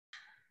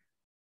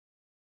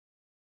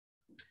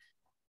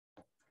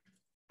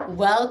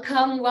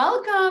Welcome,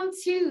 welcome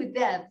to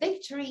the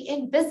Victory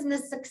in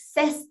Business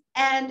Success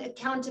and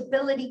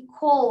Accountability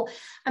call.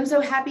 I'm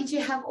so happy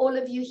to have all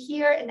of you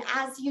here. And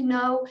as you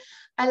know,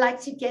 I like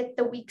to get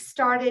the week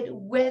started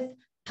with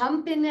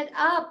pumping it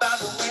up. By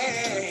the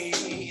way,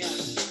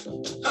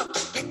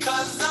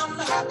 because I'm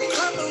happy,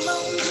 clap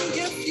along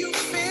if you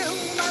feel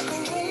like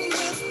a room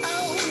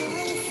without a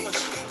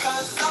roof.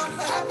 Because I'm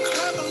happy,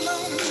 clap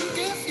along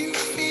if you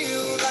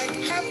feel like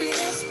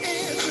happiness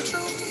is the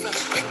truth.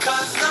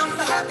 Because I'm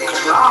happy.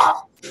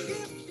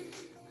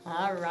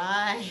 All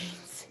right.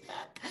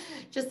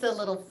 Just a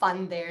little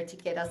fun there to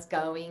get us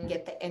going,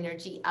 get the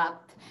energy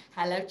up.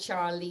 Hello,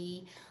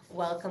 Charlie.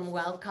 Welcome,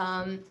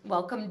 welcome.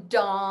 Welcome,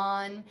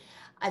 Dawn.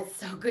 It's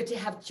so good to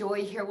have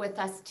Joy here with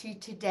us too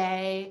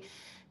today.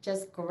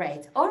 Just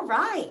great. All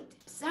right.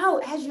 So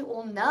as you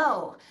all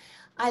know,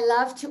 I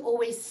love to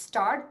always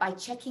start by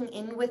checking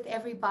in with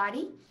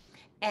everybody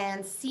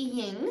and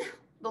seeing,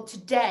 well,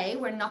 today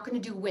we're not going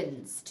to do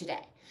wins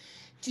today.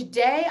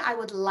 Today, I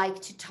would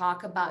like to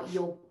talk about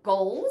your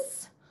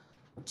goals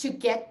to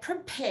get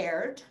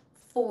prepared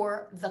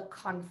for the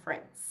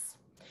conference.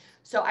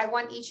 So I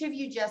want each of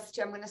you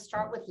I'm going to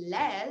start with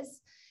Les.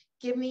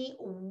 Give me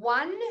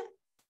one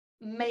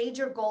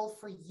major goal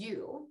for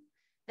you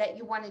that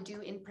you want to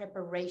do in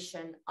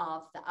preparation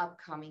of the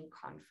upcoming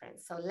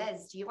conference. So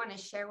Les, do you want to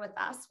share with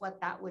us what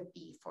that would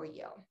be for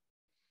you?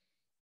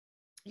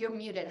 You're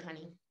muted,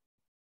 honey.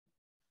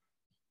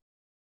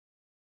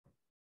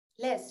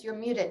 Les, you're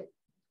muted.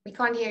 We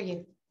can't hear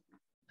you.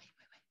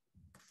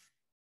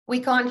 We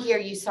can't hear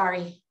you,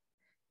 sorry.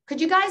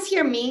 Could you guys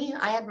hear me?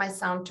 I had my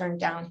sound turned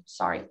down,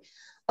 sorry.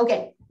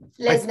 Okay,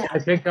 Les. I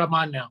think I'm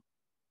on now.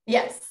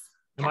 Yes.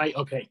 Am I?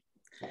 Okay.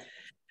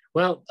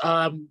 Well,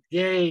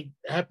 yay,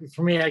 happy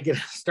for me. I get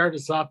to start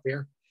us off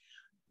here.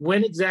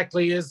 When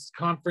exactly is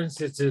conference?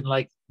 It's in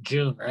like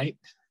June, right?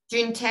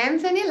 June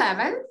 10th and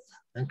 11th.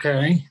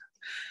 Okay.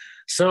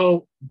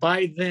 So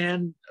by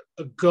then,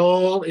 the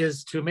goal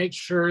is to make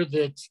sure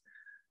that,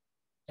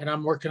 and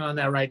I'm working on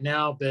that right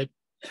now, but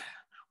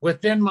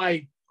within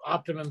my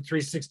Optimum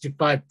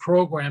 365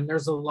 program,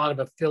 there's a lot of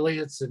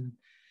affiliates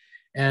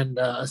and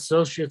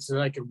associates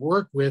that I could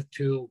work with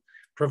to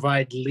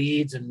provide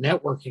leads and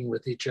networking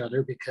with each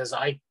other, because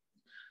I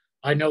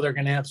know they're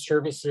going to have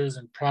services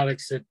and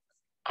products that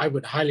I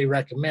would highly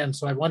recommend.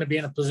 So I want to be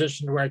in a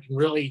position where I can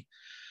really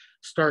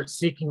start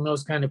seeking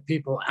those kind of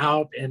people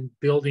out and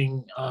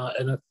building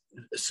an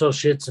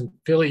associates and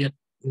affiliate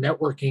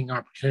networking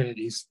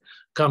opportunities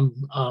come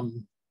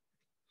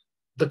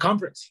the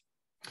conference.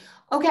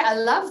 Okay, I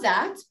love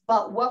that.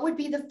 But what would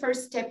be the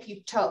first step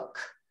you took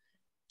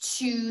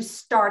to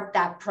start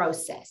that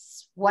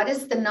process? What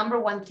is the number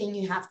one thing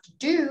you have to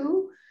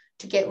do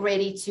to get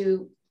ready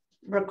to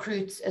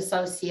recruit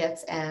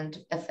associates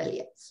and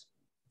affiliates?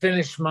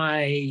 Finish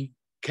my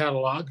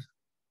catalog.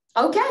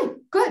 Okay,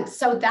 good.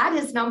 So that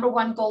is number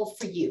one goal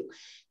for you.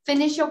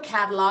 Finish your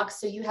catalog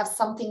so you have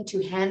something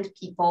to hand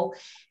people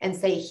and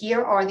say,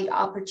 here are the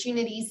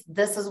opportunities.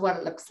 This is what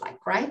it looks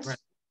like, right?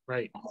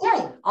 Right.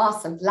 Okay,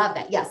 awesome. Love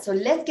that. Yeah, so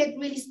let's get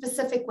really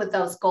specific with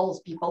those goals,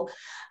 people.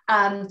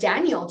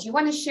 Daniel, do you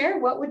want to share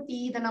what would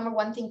be the number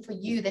one thing for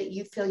you that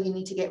you feel you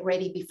need to get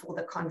ready before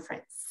the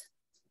conference?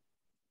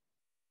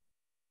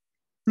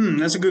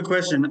 That's a good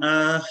question.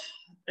 I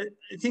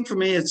think for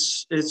me,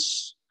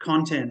 it's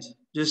content.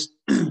 Just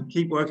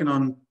keep working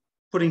on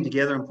putting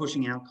together and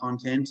pushing out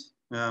content.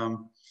 I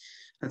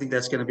think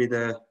that's going to be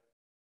the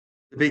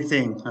big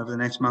thing over the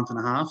next month and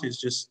a half, is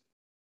just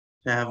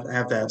to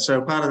have that.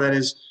 So part of that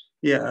is,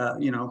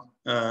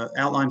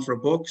 outline for a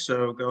book.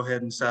 So go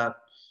ahead and start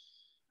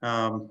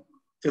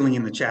filling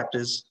in the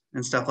chapters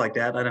and stuff like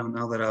that. I don't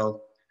know that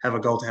I'll have a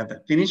goal to have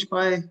that finished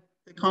by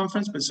the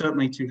conference, but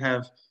certainly to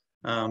have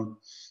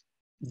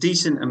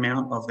decent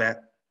amount of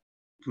that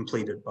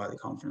completed by the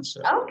conference.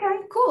 So. Okay,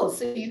 cool.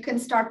 So you can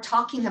start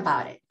talking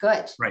about it.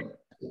 Good. Right.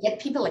 Get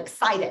people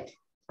excited,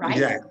 right?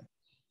 Exactly.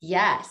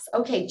 Yes.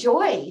 Okay,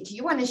 Joy, do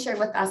you want to share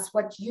with us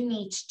what you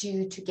need to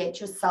do to get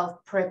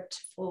yourself prepped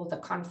for the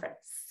conference?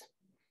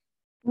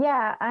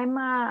 Yeah,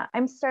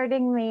 I'm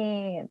starting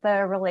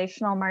the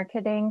relational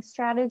marketing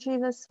strategy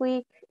this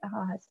week.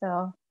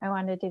 So I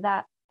want to do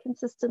that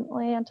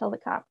consistently until the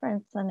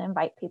conference and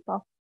invite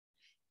people.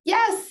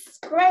 Yes,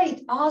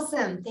 great.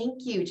 Awesome.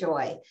 Thank you,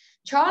 Joy.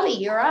 Charlie,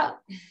 you're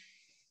up.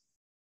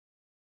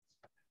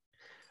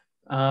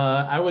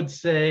 I would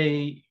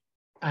say,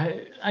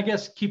 I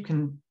guess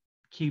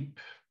keep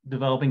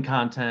developing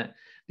content.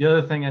 The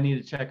other thing I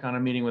need to check on a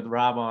meeting with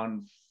Rob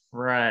on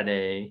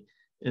Friday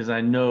is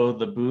I know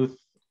the booth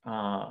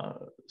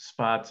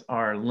spots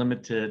are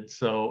limited,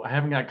 so I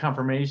haven't got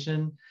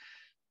confirmation.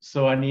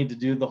 So I need to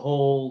do the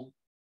whole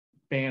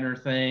banner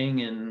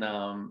thing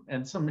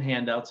and some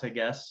handouts, I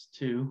guess,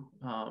 too.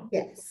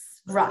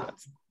 Yes, right.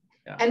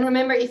 Yeah. And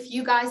remember, if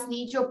you guys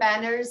need your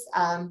banners,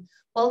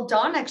 well,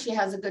 Don actually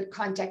has a good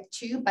contact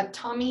too, but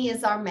Tommy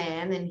is our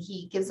man and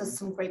he gives us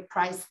some great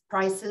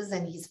prices,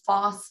 and he's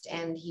fast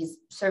and his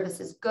service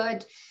is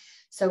good.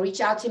 So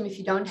reach out to him. If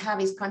you don't have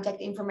his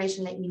contact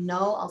information, let me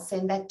know. I'll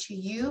send that to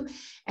you.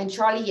 And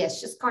Charlie, yes,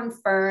 just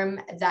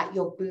confirm that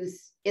your booth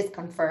is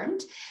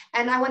confirmed.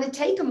 And I want to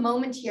take a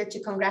moment here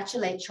to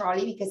congratulate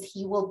Charlie because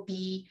he will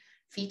be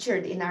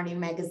featured in our new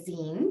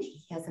magazine.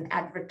 He has an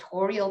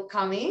advertorial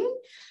coming.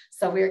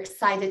 So we're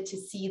excited to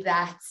see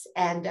that.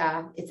 And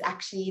it's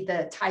actually,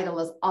 the title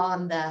is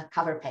on the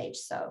cover page.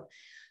 So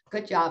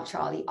good job,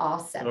 Charlie.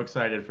 Awesome. So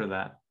excited for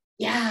that.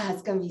 Yeah,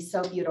 it's going to be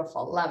so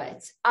beautiful. Love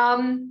it.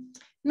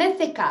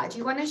 Mythica, do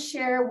you want to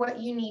share what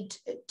you need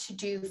to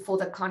do for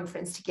the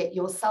conference to get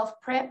yourself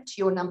prepped,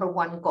 your number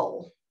one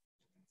goal?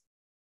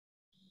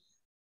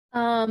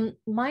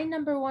 My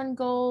number one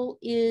goal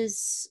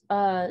is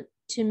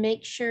to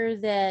make sure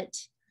that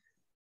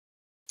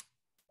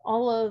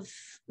all of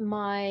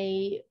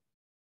my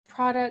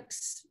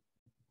products,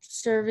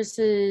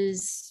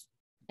 services,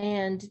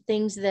 and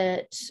things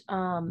that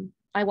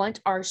I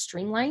want are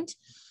streamlined,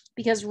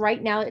 because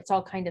right now it's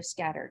all kind of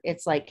scattered.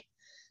 It's like,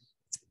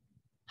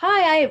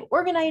 hi, I have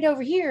Orgonite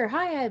over here.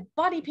 Hi, I have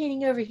body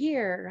painting over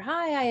here.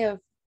 Hi,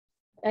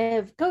 I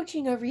have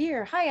coaching over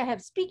here. Hi, I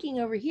have speaking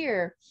over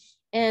here.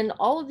 And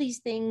all of these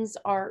things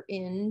are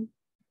in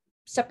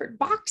separate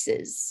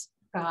boxes.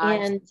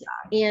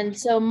 And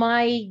so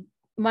my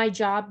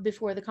job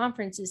before the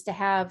conference is to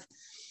have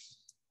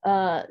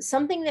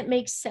something that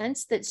makes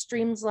sense, that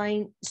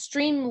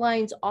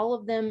streamlines all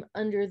of them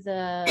under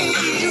the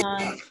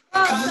neon.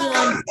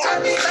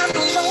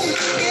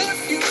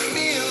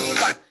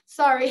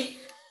 Sorry,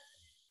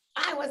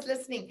 I was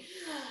listening.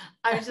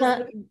 I was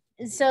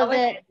just so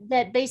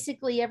that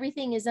basically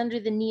everything is under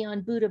the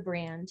Neon Buddha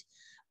brand,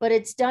 but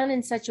it's done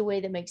in such a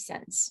way that makes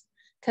sense.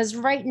 Because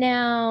right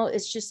now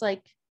it's just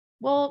like,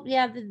 well,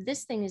 yeah,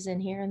 this thing is in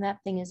here and that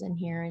thing is in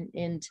here,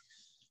 and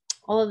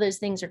all of those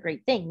things are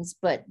great things,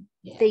 but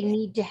they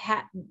need to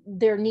have,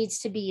 there needs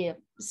to be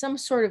some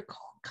sort of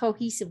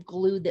cohesive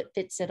glue that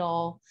fits it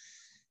all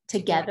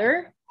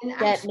together,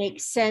 that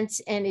makes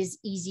sense and is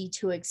easy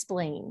to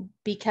explain,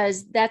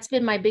 because that's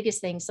been my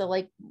biggest thing. So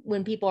like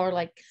when people are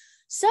like,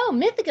 so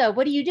Mythica,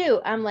 what do you do?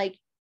 I'm like,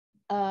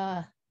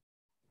 a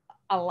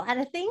lot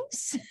of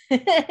things.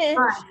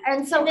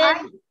 And so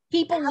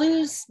people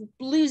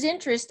lose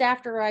interest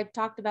after I've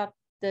talked about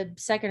the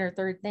second or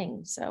third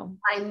thing. So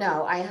I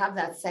know I have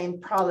that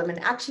same problem. And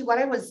actually what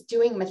I was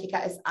doing,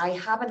 Mythica, is I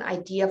have an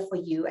idea for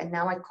you and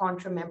now I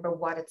can't remember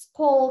what it's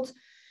called.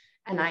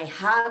 And I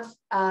have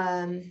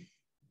Linktree.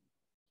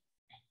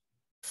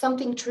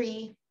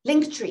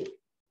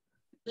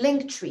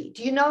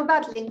 Do you know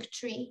about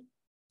Linktree?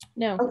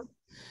 No. Okay.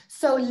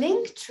 So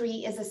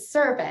Linktree is a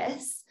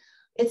service,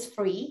 it's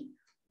free,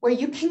 where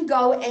you can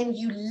go and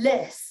you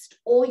list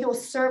all your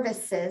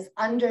services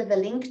under the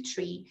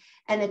Linktree,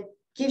 and it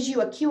gives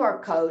you a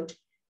QR code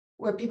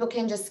where people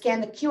can just scan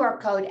the QR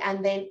code,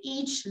 and then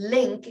each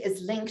link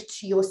is linked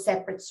to your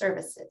separate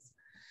services.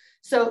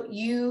 So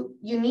you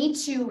need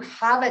to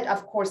have it,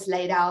 of course,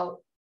 laid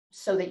out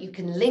so that you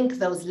can link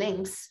those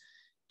links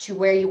to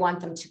where you want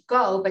them to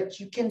go,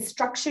 but you can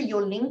structure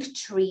your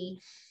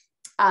Linktree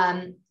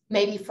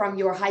maybe from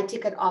your high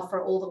ticket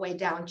offer all the way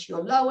down to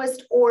your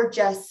lowest, or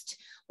just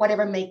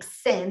whatever makes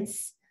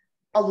sense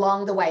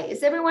along the way.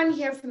 Is everyone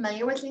here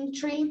familiar with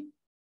Linktree?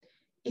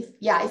 If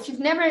you've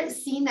never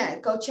seen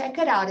it, go check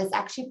it out. It's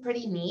actually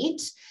pretty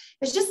neat.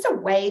 It's just a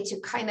way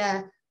to kind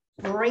of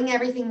bring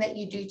everything that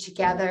you do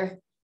together,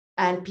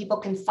 and people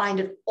can find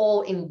it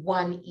all in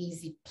one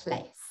easy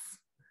place.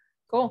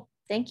 Cool.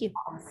 Thank you.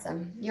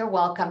 Awesome. You're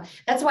welcome.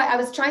 That's why I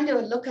was trying to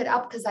look it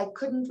up, because I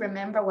couldn't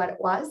remember what it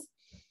was.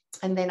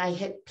 And then I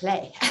hit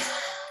play.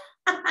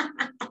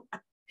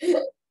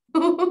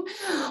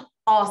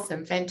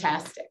 Awesome.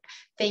 Fantastic.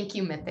 Thank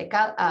you,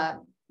 Mythica.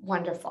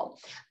 Wonderful.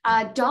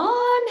 Dawn,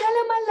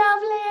 hello,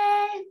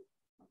 my lovely.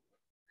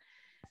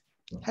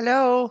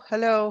 Hello.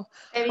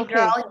 Baby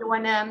girl, you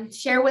want to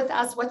share with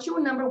us what's your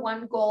number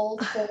one goal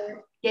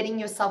for getting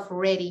yourself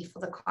ready for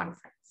the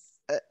conference?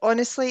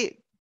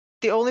 Honestly,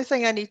 the only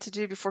thing I need to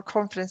do before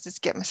conference is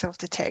get myself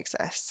to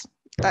Texas.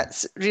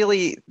 That's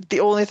really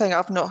the only thing.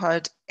 I've not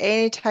had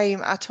any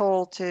time at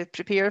all to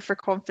prepare for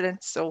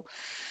conference. So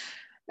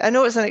I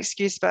know it's an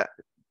excuse, but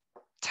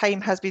time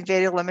has been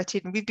very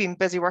limited and we've been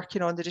busy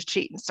working on the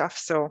retreat and stuff.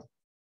 So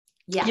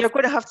yes, you're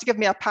going to have to give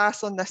me a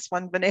pass on this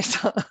one,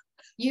 Vanessa.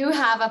 You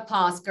have a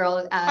pass,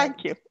 girl.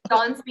 Thank you.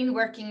 Dawn's been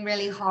working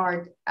really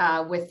hard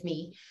with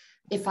me.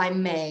 If I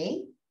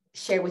may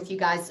share with you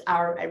guys,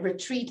 our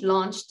retreat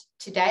launched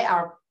today.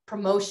 Our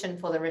promotion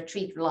for the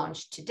retreat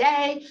launched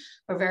today.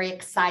 We're very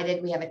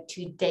excited. We have a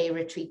 2-day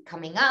retreat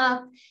coming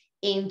up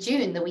in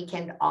June, the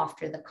weekend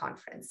after the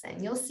conference.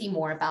 And you'll see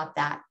more about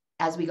that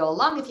as we go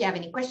along. If you have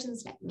any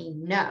questions, let me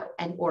know,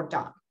 or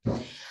Dawn.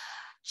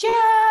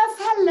 Jeff,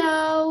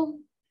 hello.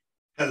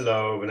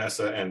 Hello,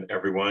 Vanessa and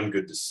everyone.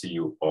 Good to see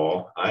you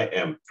all. I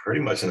am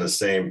pretty much in the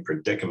same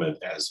predicament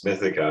as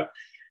Mythica.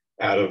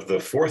 Out of the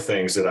 4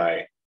 things that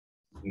I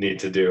need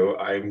to do,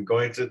 I'm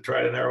going to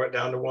try to narrow it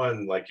down to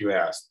 1, like you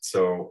asked.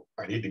 So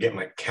I need to get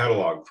my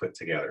catalog put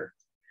together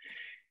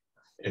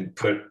and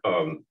put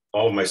all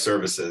of my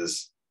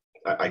services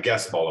I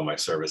guess all of my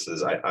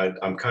services.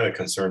 I'm kind of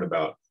concerned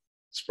about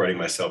spreading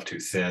myself too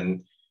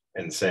thin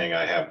and saying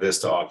I have this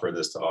to offer,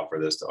 this to offer,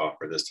 this to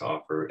offer, this to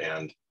offer.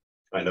 And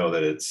I know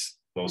that it's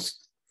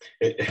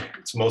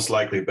most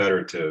likely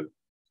better to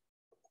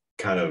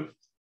kind of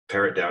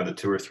pare it down to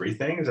 2 or 3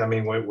 things. I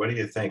mean, what do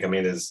you think? I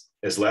mean, is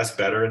less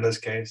better in this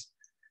case?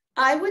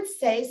 I would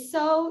say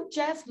so,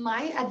 Jeff.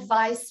 My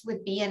advice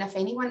would be, and if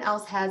anyone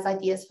else has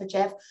ideas for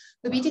Jeff,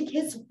 would be to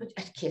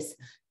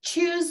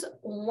choose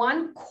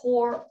one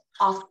core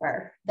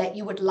offer that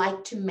you would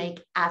like to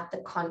make at the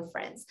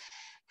conference.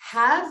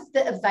 Have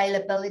the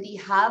availability,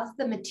 have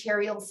the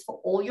materials for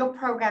all your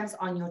programs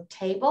on your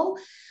table,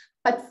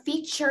 but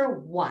feature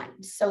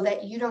one so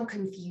that you don't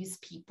confuse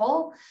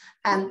people.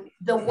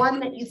 The one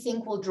that you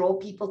think will draw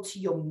people to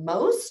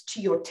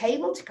your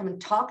table to come and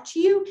talk to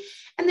you.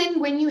 And then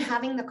when you're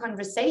having the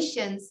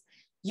conversations,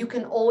 you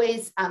can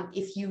always,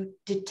 if you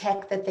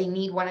detect that they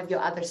need one of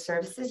your other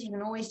services, you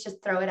can always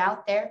just throw it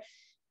out there.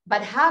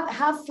 But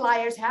have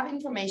flyers, have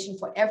information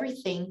for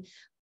everything,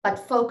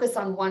 but focus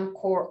on one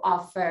core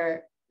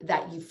offer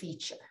that you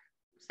feature.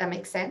 Does that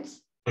make sense?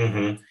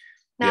 Mm-hmm.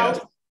 Now, yeah.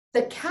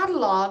 The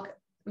catalog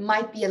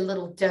might be a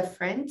little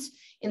different.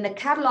 In the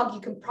catalog,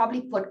 you can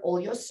probably put all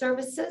your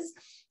services,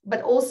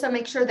 but also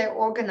make sure they're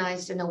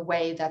organized in a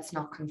way that's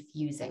not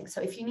confusing.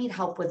 So if you need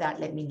help with that,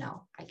 let me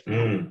know. I can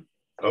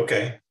help.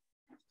 Okay.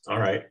 All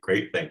right.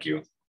 Great. Thank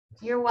you.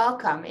 You're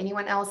welcome.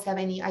 Anyone else have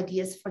any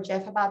ideas for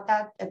Jeff about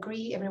that?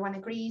 Agree? Everyone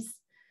agrees?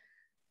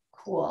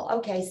 Cool.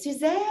 Okay.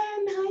 Suzanne,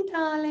 hi,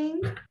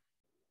 darling.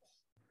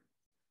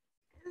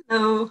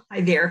 Hello.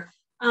 Hi there.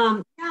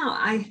 Yeah,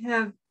 I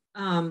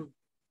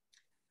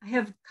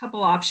have a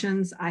couple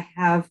options. I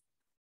have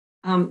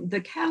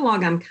the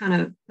catalog. I'm kind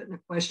of putting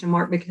a question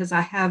mark because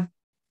I have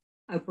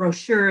a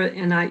brochure,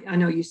 and I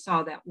know you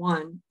saw that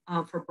one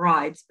for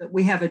brides, but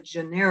we have a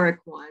generic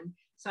one.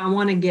 So I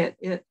want to get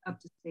it up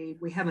to speed.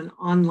 We have an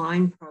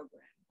online program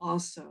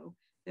also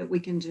that we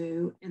can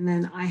do. And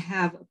then I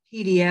have a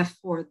PDF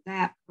for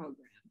that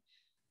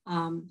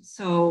program.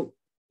 So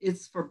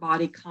it's for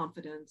body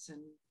confidence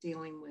and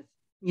dealing with,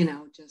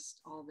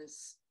 just all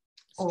this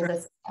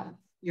stress,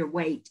 your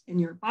weight and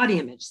your body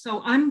image.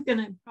 So I'm going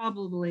to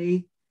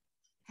probably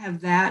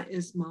have that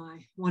as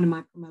one of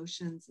my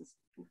promotions, is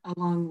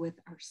along with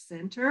our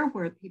center,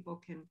 where people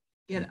can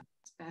get a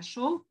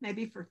special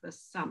maybe for the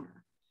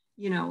summer.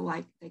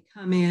 Like they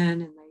come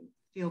in and they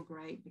feel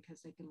great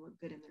because they can look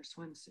good in their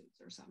swimsuits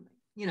or something.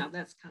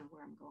 That's kind of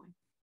where I'm going.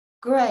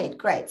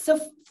 Great. So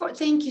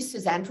thank you,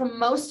 Suzanne. For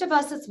most of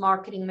us, it's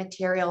marketing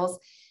materials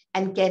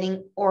and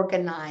getting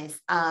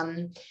organized.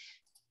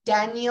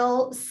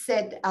 Daniel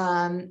said,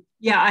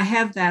 yeah, I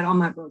have that on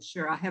my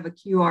brochure. I have a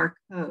QR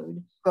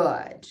code.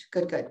 Good.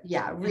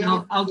 Yeah, really.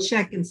 And I'll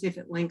check and see if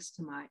it links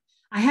to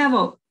I have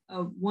a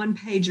one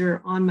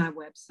pager on my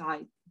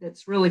website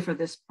that's really for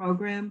this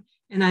program,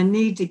 and I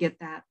need to get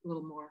that a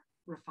little more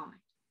refined.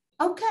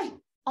 Okay,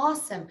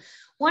 awesome.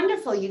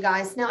 Wonderful, you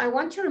guys. Now I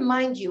want to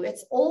remind you,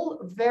 it's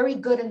all very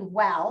good and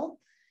well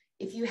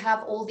if you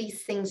have all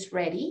these things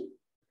ready,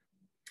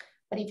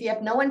 but if you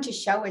have no one to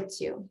show it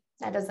to,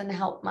 that doesn't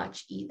help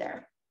much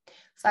either.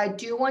 So I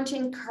do want to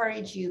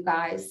encourage you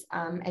guys,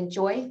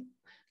 enjoy,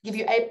 give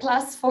you A+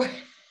 for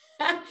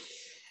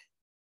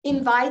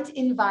invite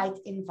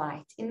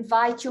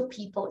your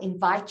people,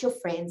 invite your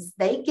friends.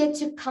 They get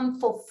to come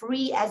for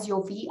free as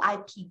your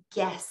VIP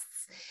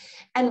guests.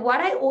 And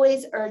what I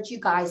always urge you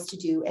guys to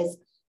do is,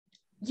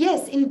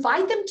 yes,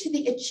 invite them to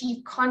the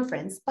Achieve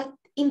conference, but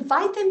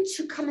invite them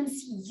to come and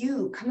see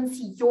you, come and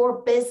see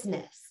your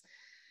business.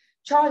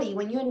 Charlie,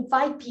 when you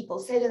invite people,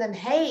 say to them,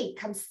 hey,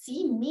 come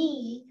see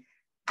me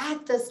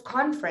at this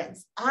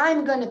conference.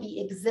 I'm going to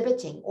be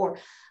exhibiting, or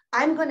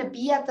I'm going to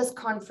be at this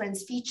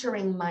conference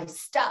featuring my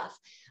stuff.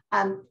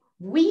 Our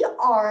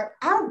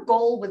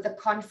goal with the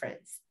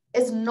conference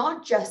is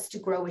not just to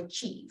grow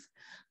Achieve,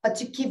 but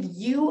to give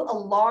you a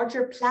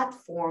larger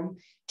platform,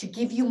 to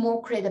give you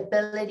more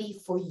credibility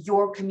for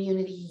your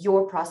community,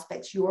 your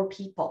prospects, your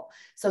people.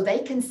 So they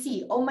can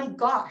see, oh my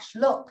gosh,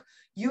 look,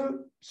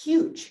 you're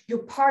huge. You're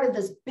part of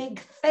this big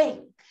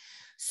thing.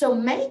 So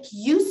make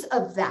use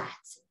of that.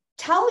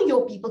 Tell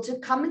your people to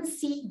come and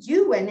see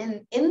you.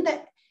 And in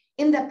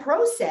the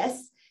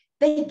process,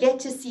 they get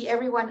to see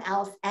everyone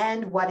else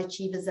and what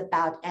Achieve is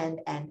about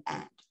and,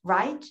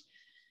 right?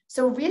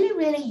 So really,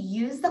 really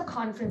use the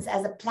conference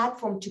as a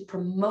platform to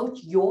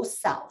promote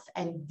yourself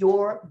and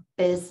your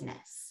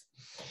business.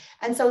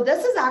 And so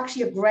this is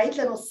actually a great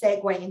little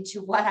segue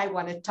into what I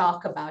want to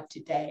talk about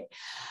today.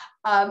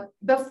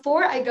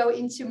 Before I go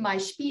into my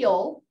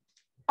spiel,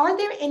 are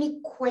there any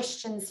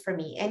questions for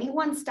me?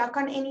 Anyone stuck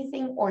on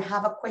anything or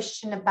have a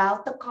question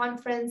about the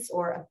conference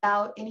or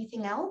about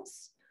anything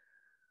else?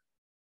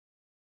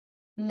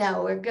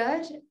 No, we're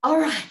good. All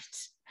right.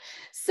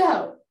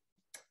 So,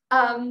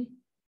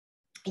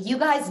 you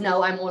guys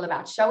know I'm all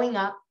about showing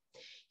up.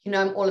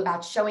 I'm all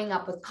about showing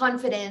up with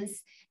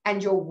confidence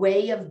and your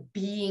way of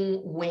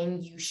being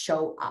when you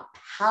show up.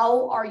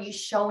 How are you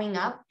showing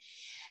up?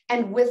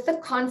 And with the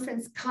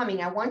conference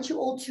coming, I want you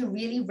all to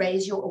really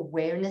raise your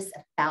awareness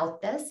about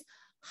this,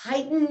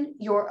 heighten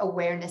your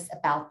awareness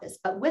about this.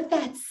 But with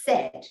that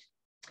said,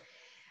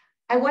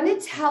 I want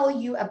to tell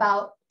you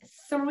about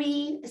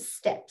 3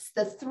 steps,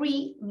 the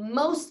 3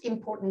 most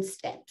important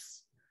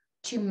steps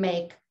to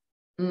make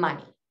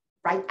money,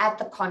 right, at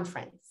the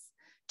conference,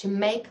 to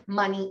make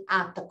money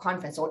at the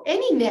conference or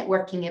any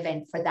networking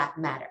event for that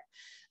matter.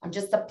 I'm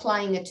just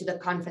applying it to the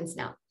conference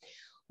now.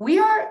 We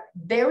are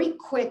very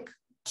quick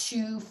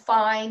to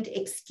find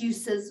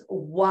excuses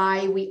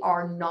why we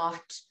are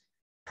not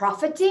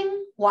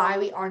profiting, why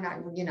we are not,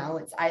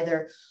 it's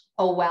either,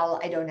 oh, well,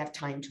 I don't have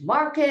time to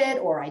market,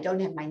 or I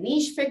don't have my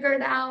niche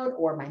figured out,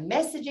 or my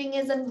messaging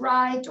isn't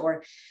right,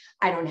 or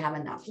I don't have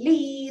enough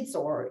leads,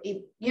 or,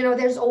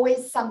 there's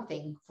always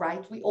something,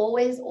 right? We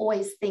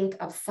always think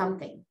of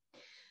something.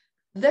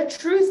 The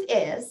truth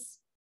is,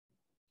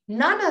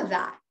 none of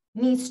that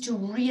needs to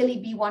really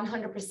be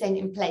 100%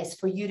 in place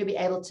for you to be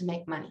able to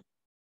make money.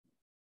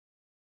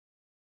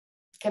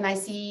 Can I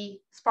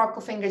see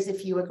sparkle fingers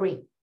if you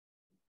agree?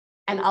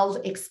 And I'll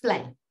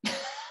explain.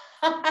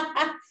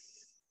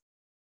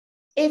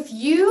 If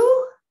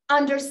you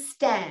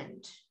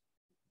understand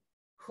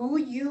who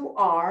you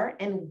are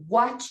and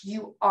what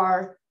you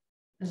are,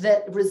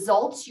 the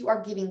results you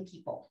are giving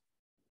people,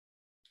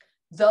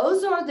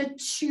 those are the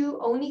 2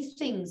 only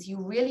things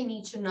you really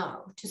need to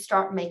know to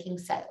start making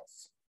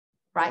sales,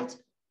 right?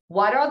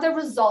 What are the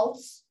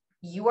results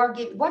you are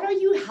giving? What are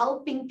you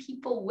helping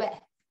people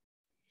with?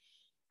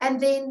 And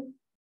then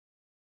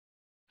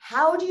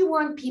how do you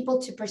want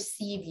people to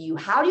perceive you?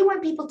 How do you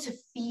want people to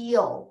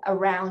feel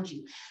around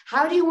you?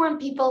 How do you want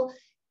people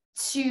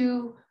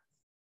to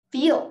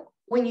feel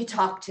when you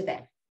talk to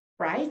them,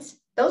 right?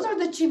 Those are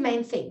the 2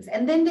 main things.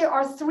 And then there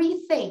are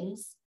 3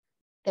 things.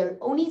 There are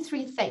only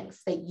 3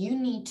 things that you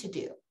need to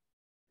do.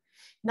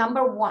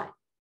 Number 1,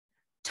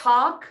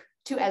 talk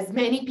to as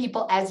many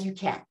people as you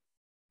can.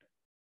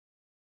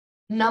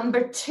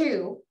 Number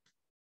 2,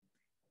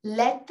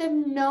 let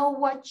them know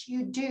what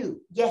you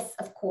do. Yes,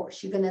 of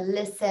course, you're going to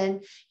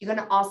listen, you're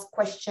going to ask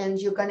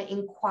questions, you're going to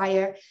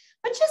inquire,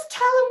 but just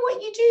tell them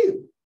what you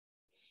do.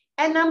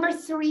 And number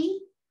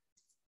 3,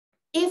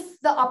 if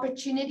the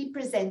opportunity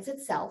presents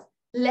itself,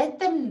 let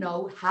them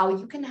know how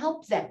you can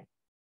help them,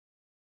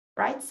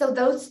 right? So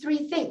those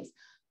 3 things,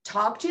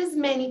 talk to as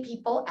many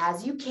people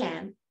as you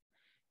can,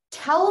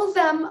 tell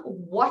them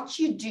what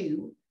you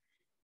do,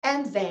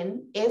 and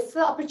then if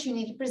the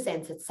opportunity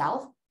presents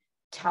itself,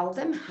 tell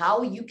them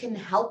how you can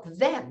help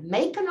them.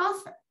 Make an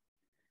offer.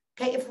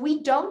 Okay, if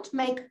we don't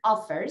make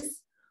offers,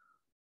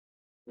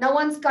 no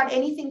one's got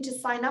anything to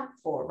sign up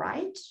for,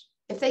 right?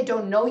 If they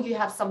don't know you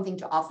have something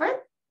to offer,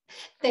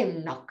 they're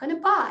not going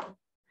to buy.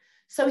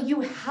 So you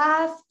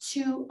have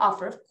to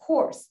offer, of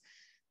course.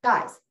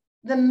 Guys,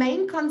 the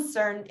main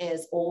concern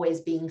is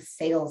always being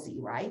salesy,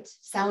 right?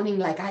 Sounding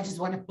like I just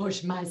want to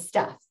push my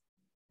stuff.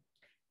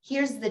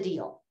 Here's the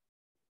deal.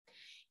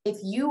 If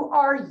you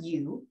are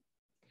you,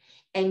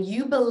 and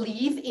you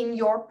believe in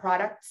your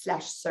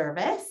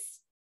product/service,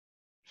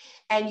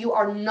 and you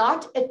are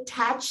not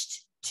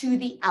attached to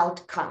the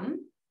outcome,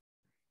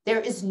 there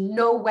is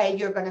no way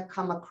you're going to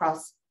come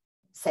across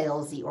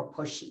salesy or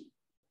pushy,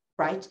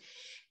 right?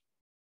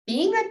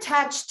 Being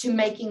attached to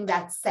making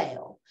that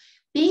sale,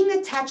 being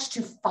attached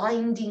to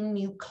finding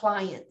new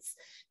clients,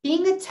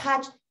 being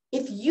attached,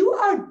 if you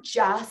are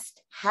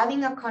just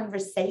having a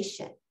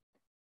conversation,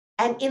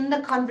 and in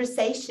the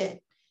conversation,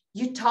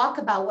 you talk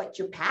about what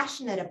you're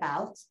passionate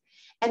about.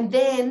 And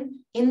then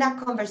in that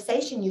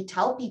conversation, you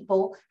tell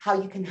people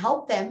how you can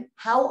help them.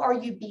 How are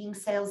you being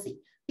salesy?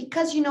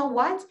 Because you know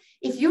what?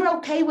 If you're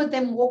okay with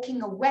them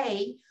walking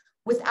away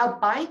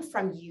without buying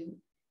from you,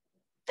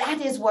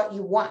 that is what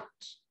you want.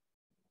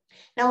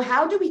 Now,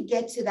 how do we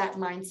get to that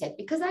mindset?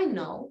 Because I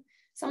know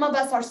some of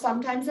us are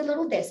sometimes a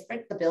little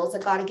desperate. The bills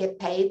have got to get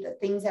paid. The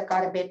things have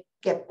got to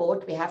get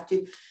bought.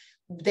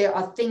 There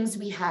are things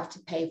we have to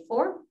pay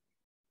for.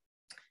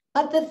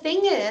 But the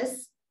thing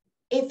is,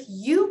 if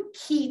you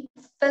keep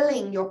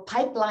filling your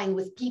pipeline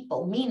with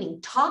people,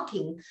 meaning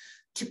talking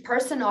to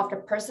person after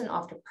person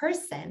after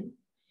person,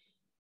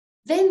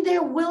 then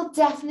there will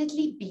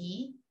definitely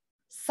be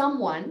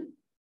someone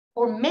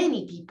or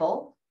many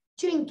people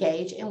to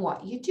engage in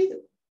what you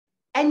do.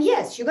 And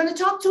yes, you're going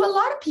to talk to a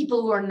lot of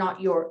people who are not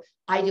your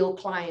ideal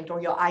client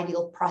or your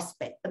ideal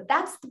prospect, but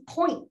that's the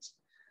point.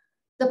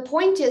 The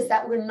point is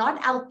that we're not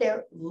out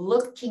there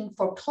looking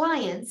for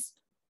clients.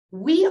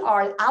 We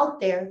are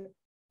out there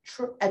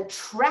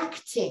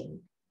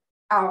attracting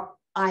our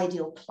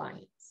ideal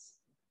clients.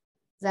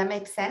 Does that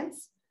make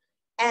sense?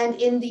 And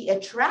in the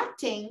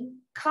attracting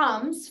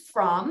comes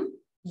from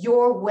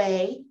your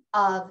way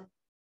of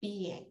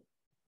being.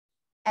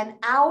 And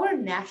our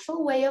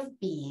natural way of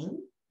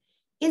being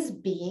is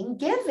being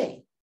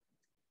giving.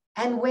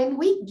 And when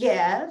we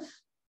give,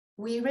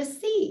 we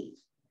receive.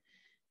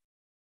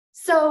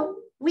 So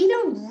we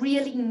don't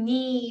really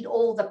need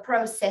all the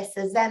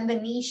processes and the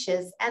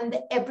niches and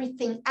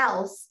everything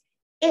else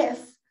if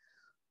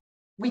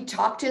we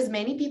talk to as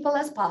many people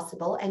as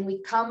possible, and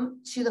we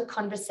come to the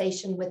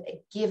conversation with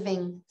a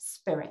giving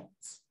spirit.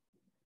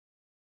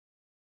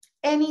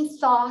 Any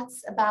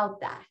thoughts about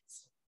that?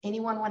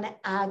 Anyone want to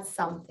add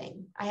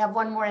something? I have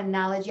one more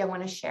analogy I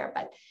want to share,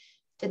 but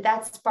did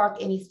that spark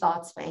any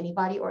thoughts for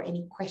anybody or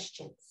any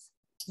questions?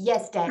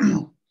 Yes,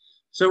 Daniel.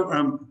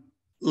 So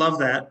love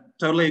that.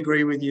 Totally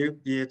agree with you.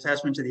 The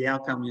attachment to the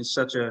outcome is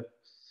such a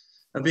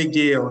big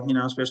deal, you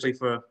know, especially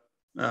for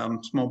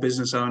small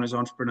business owners,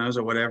 entrepreneurs,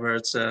 or whatever.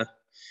 It's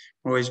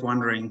always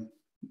wondering,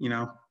 you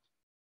know,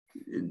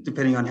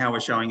 depending on how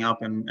we're showing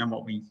up and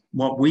what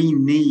we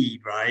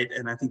need, right?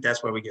 And I think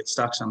that's where we get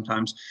stuck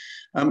sometimes.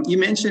 You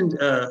mentioned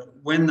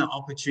when the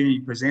opportunity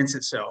presents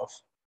itself,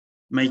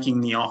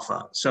 making the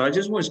offer. So I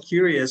just was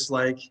curious,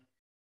 like,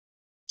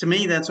 to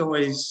me, that's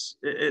always,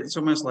 it's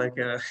almost like,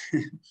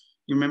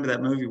 you remember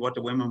that movie, What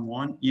Do Women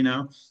Want? You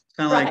know, it's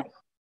kind of like,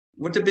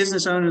 what do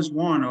business owners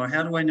want, or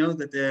how do I know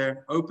that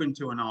they're open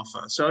to an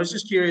offer? So I was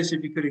just curious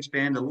if you could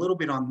expand a little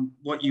bit on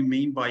what you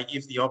mean by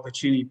if the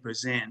opportunity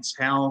presents,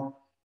 how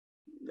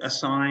a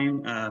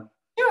sign.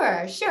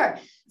 Sure.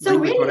 So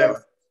really,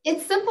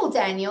 it's simple,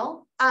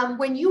 Daniel.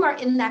 When you are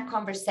in that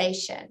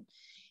conversation,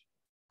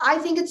 I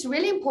think it's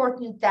really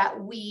important that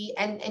we,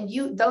 and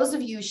you, those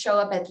of you who show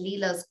up at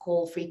Leela's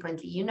call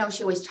frequently, you know,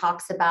 she always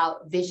talks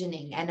about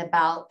visioning and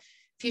about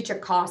future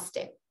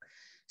costing.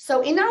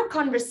 So in our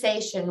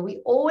conversation, we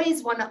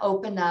always want to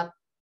open up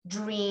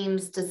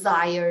dreams,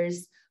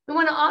 desires. We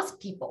want to ask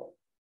people,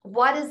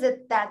 what is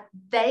it that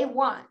they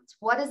want?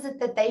 What is it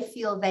that they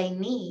feel they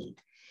need?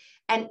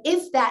 And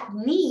if that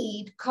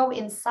need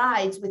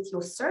coincides with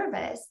your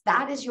service,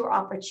 that is your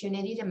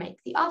opportunity to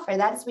make the offer.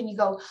 That is when you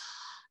go,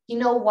 you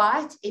know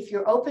what? If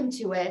you're open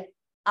to it,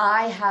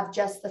 I have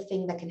just the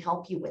thing that can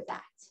help you with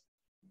that,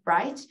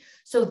 right?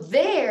 So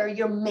there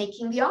you're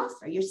making the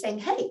offer. You're saying,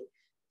 hey,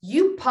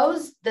 you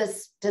posed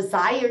this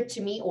desire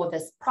to me, or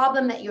this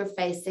problem that you're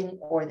facing,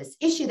 or this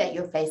issue that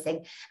you're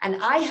facing,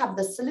 and I have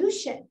the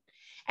solution.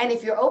 And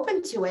if you're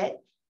open to it,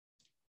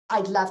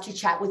 I'd love to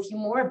chat with you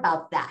more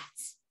about that.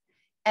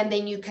 And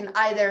then you can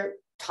either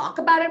talk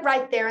about it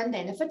right there and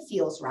then if it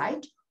feels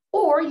right,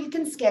 or you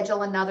can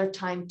schedule another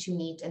time to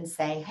meet and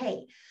say,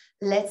 hey,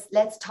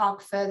 let's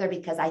talk further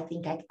because I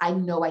think I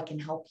know I can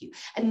help you.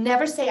 And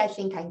never say, I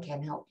think I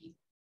can help you.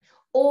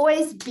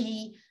 Always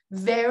be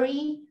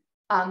very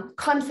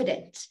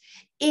confident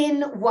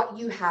in what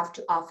you have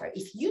to offer.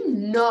 If you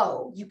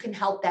know you can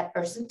help that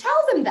person,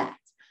 tell them that.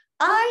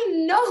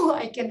 I know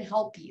I can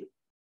help you.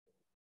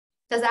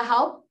 Does that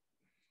help?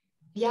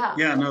 Yeah.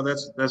 Yeah, no,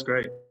 that's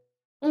great.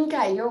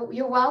 Okay,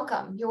 you're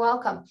welcome. You're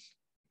welcome.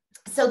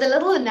 So the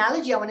little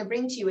analogy I want to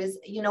bring to you is,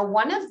 you know,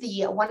 one of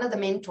the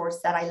mentors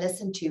that I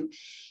listened to,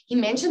 he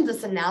mentioned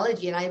this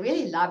analogy and I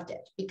really loved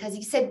it because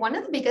he said one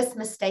of the biggest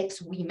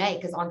mistakes we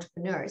make as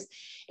entrepreneurs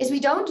is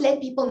we don't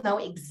let people know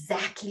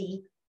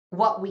exactly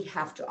what we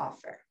have to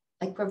offer.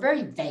 Like we're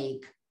very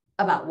vague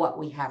about what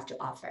we have to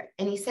offer.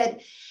 And he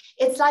said,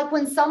 it's like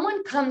when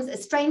a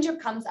stranger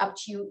comes up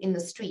to you in the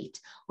street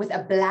with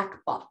a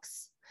black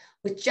box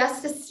with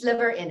just a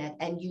sliver in it,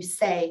 and you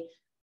say,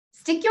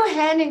 stick your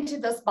hand into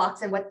this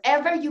box and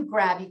whatever you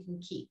grab, you can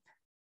keep.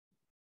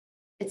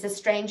 It's a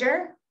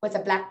stranger with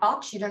a black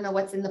box. You don't know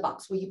what's in the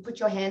box. Will you put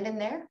your hand in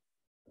there?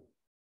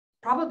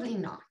 Probably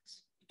not.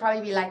 You'd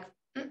probably be like,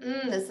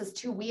 this is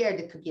too weird.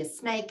 It could be a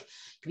snake,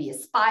 it could be a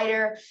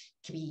spider,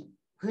 it could be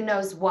who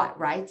knows what,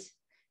 right?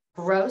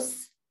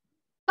 Gross.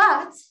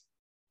 But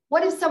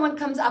what if someone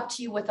comes up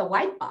to you with a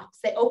white box?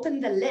 They open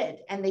the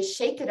lid and they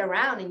shake it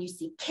around and you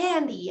see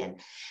candy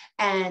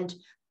and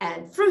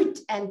fruit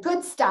and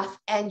good stuff.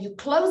 And you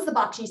close the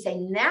box and you say,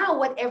 now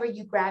whatever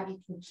you grab,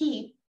 you can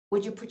keep.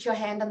 Would you put your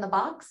hand on the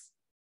box?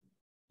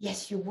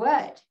 Yes, you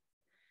would.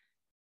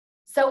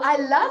 So I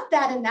love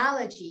that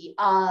analogy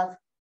of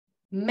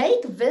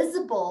make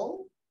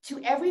visible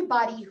to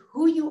everybody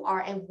who you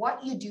are and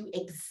what you do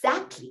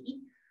exactly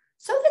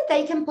so that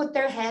they can put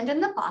their hand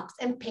in the box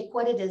and pick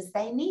what it is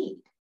they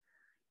need.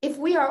 If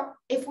we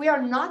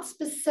are not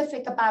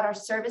specific about our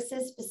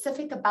services,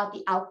 specific about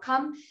the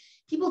outcome,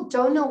 people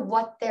don't know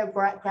what they're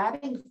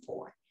grabbing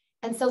for.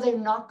 And so they're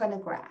not going to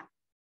grab.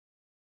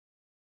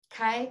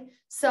 Okay.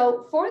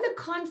 So for the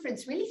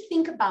conference, really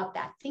think about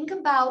that. Think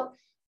about,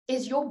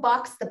 is your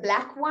box the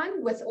black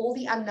one with all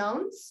the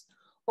unknowns?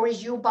 Or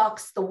is your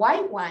box the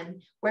white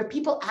one where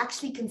people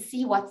actually can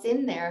see what's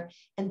in there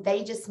and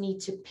they just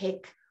need to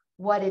pick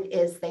what it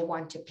is they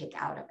want to pick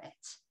out of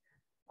it?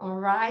 All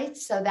right,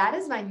 so that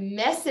is my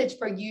message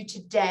for you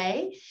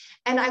today.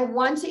 And I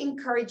want to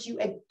encourage you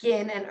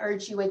again and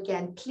urge you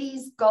again,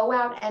 please go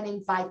out and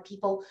invite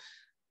people.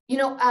 You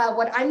know,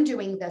 what I'm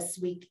doing this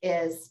week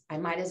is, I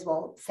might as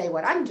well say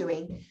what I'm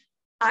doing.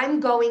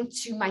 I'm going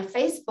to my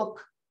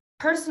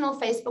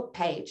personal Facebook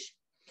page.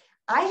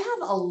 I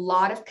have a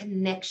lot of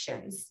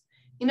connections.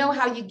 You know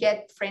how you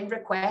get friend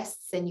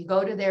requests and you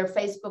go to their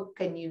Facebook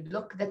and you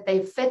look that they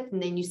fit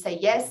and then you say,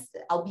 yes,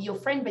 I'll be your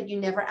friend, but you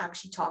never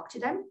actually talk to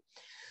them.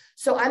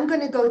 So I'm going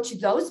to go to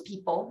those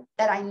people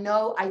that I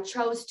know I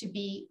chose to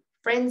be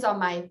friends on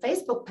my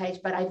Facebook page,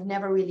 but I've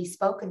never really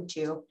spoken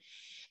to.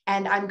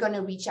 And I'm going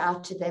to reach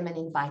out to them and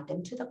invite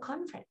them to the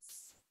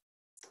conference.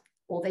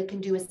 All they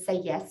can do is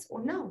say yes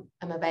or no.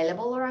 I'm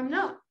available or I'm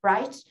not,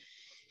 right?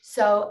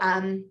 So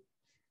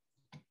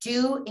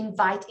do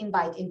invite.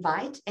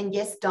 And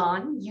yes,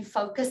 Dawn, you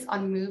focus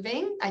on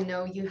moving. I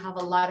know you have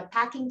a lot of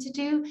packing to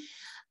do.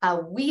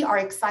 We are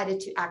excited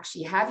to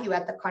actually have you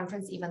at the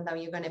conference, even though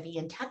you're going to be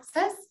in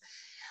Texas.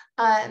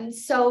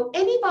 So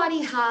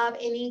anybody have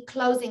any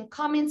closing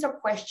comments or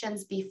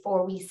questions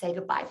before we say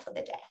goodbye for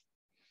the day?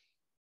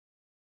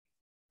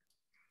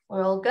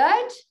 We're all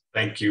good?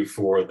 Thank you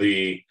for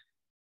the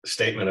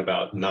statement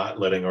about not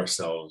letting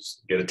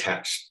ourselves get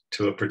attached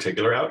to a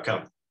particular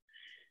outcome.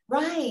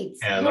 Right.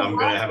 And I'm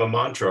going to have a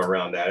mantra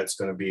around that. It's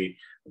going to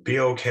be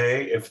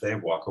okay if they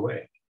walk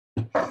away.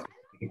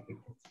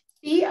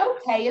 Be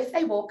okay if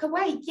they walk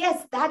away.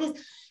 Yes, that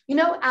is, you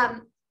know,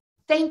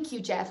 thank you,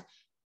 Jeff.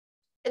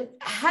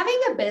 Having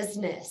a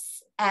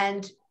business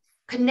and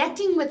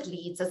connecting with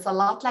leads is a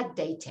lot like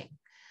dating.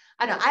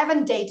 I know I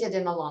haven't dated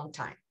in a long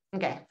time.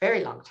 Okay,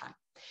 very long time.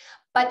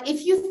 But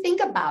if you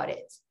think about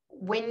it,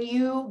 when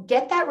you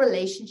get that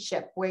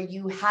relationship where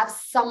you have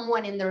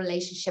someone in the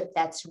relationship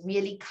that's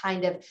really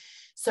kind of,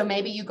 so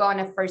maybe you go on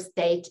a first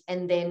date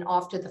and then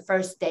after the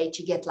first date,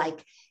 you get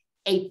like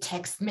 8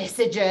 text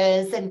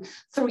messages and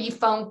 3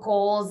 phone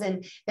calls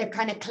and they're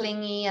kind of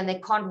clingy and they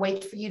can't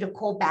wait for you to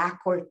call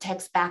back or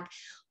text back.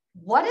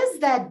 What does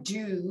that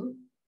do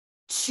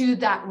to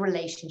that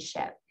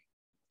relationship?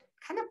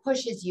 Kind of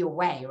pushes you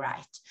away,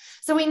 right?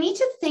 So we need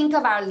to think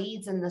of our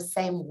leads in the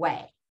same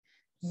way.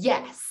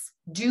 Yes,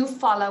 do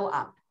follow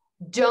up.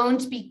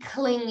 Don't be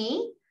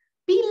clingy.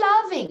 Be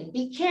loving,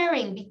 be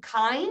caring, be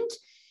kind.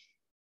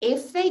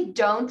 If they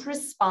don't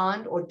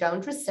respond or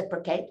don't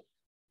reciprocate,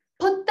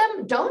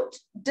 don't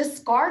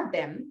discard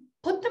them.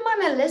 Put them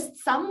on a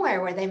list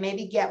somewhere where they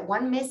maybe get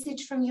 1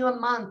 message from you a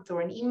month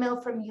or an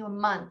email from you a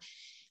month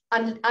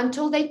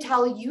until they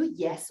tell you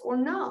yes or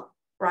no,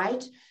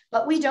 right?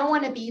 But we don't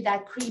want to be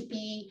that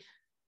creepy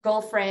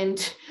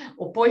girlfriend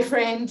or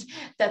boyfriend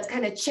that's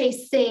kind of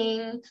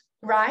chasing,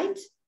 right?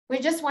 We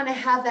just want to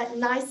have that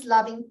nice,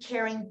 loving,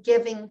 caring,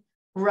 giving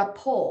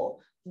rapport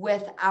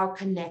with our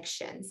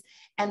connections.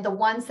 And the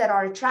ones that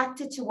are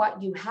attracted to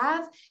what you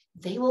have,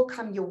 they will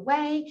come your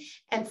way.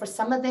 And for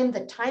some of them,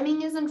 the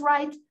timing isn't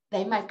right.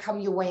 They might come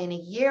your way in a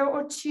year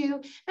or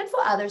 2. And for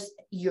others,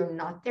 you're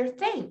not their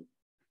thing.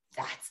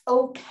 That's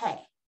okay.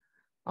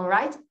 All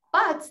right.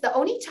 But the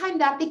only time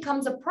that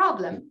becomes a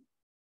problem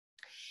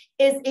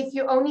is if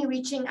you're only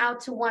reaching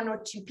out to 1 or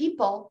 2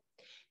 people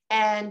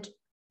and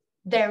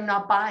they're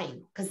not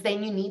buying, because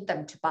then you need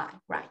them to buy,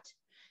 right?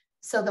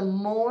 So the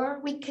more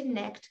we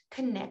connect,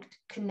 and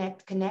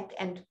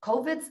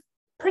COVID's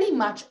pretty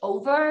much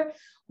over.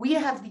 We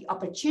have the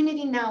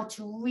opportunity now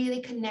to really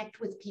connect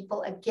with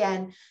people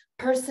again.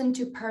 Person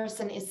to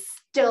person is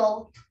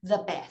still the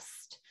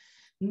best.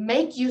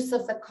 Make use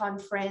of the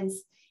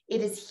conference.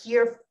 It is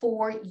here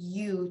for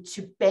you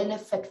to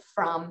benefit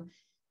from.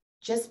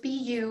 Just be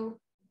you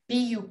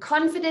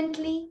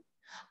confidently,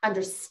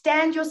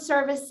 understand your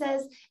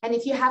services. And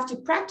if you have to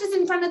practice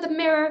in front of the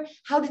mirror,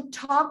 how to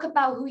talk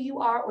about who you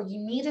are, or you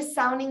need a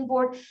sounding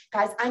board,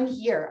 guys, I'm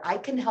here. I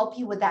can help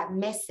you with that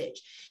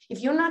message. If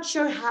you're not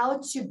sure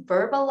how to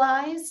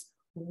verbalize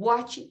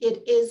what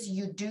it is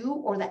you do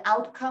or the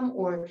outcome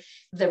or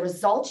the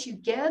results you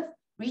give,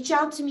 reach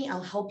out to me.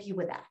 I'll help you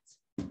with that.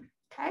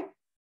 Okay.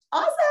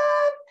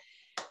 Awesome.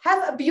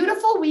 Have a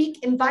beautiful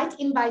week. Invite.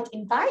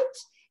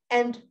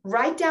 And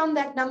write down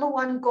that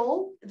 #1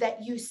 goal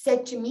that you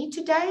said to me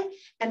today.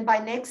 And by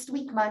next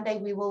week, Monday,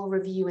 we will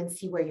review and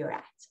see where you're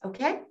at.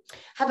 Okay.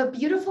 Have a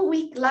beautiful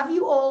week. Love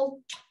you all.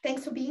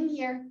 Thanks for being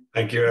here.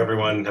 Thank you,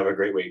 everyone. Have a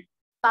great week.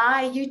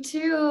 Bye. You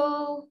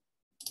too.